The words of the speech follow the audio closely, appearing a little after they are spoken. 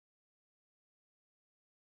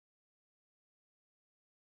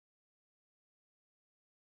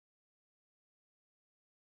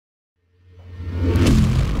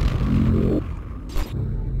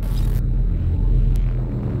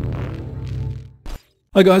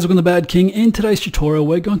Hi guys, welcome to BadKing. In today's tutorial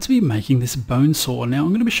we're going to be making this bone saw. Now I'm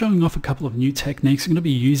going to be showing off a couple of new techniques. I'm going to be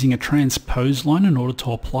using a transpose line in order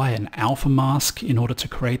to apply an alpha mask in order to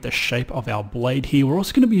create the shape of our blade here. We're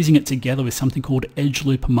also going to be using it together with something called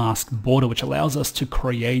Edgeloop Mask Border, which allows us to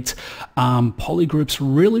create polygroups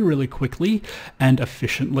really quickly and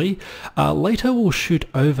efficiently. Later we'll shoot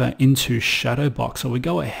over into ShadowBox, so we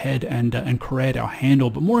go ahead and create our handle,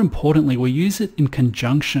 but more importantly we use it in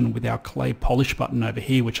conjunction with our ClayPolish button over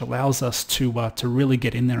here, which allows us to really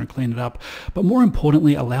get in there and clean it up, but more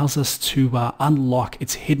importantly allows us to unlock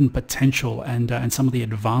its hidden potential and some of the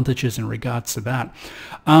advantages in regards to that.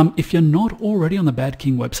 If you're not already on the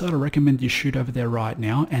BadKing website, I recommend you shoot over there right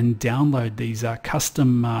now and download these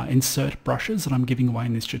custom insert brushes that I'm giving away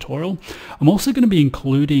in this tutorial. I'm also going to be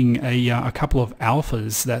including a couple of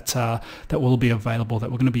alphas that will be available that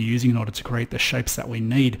we're going to be using in order to create the shapes that we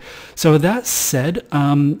need. So with that said,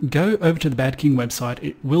 go over to the BadKing website.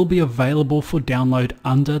 It will be available for download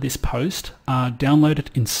under this post. Download it,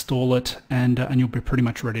 install it, and you'll be pretty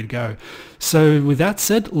much ready to go. So with that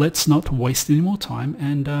said, let's not waste any more time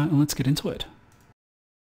and let's get into it.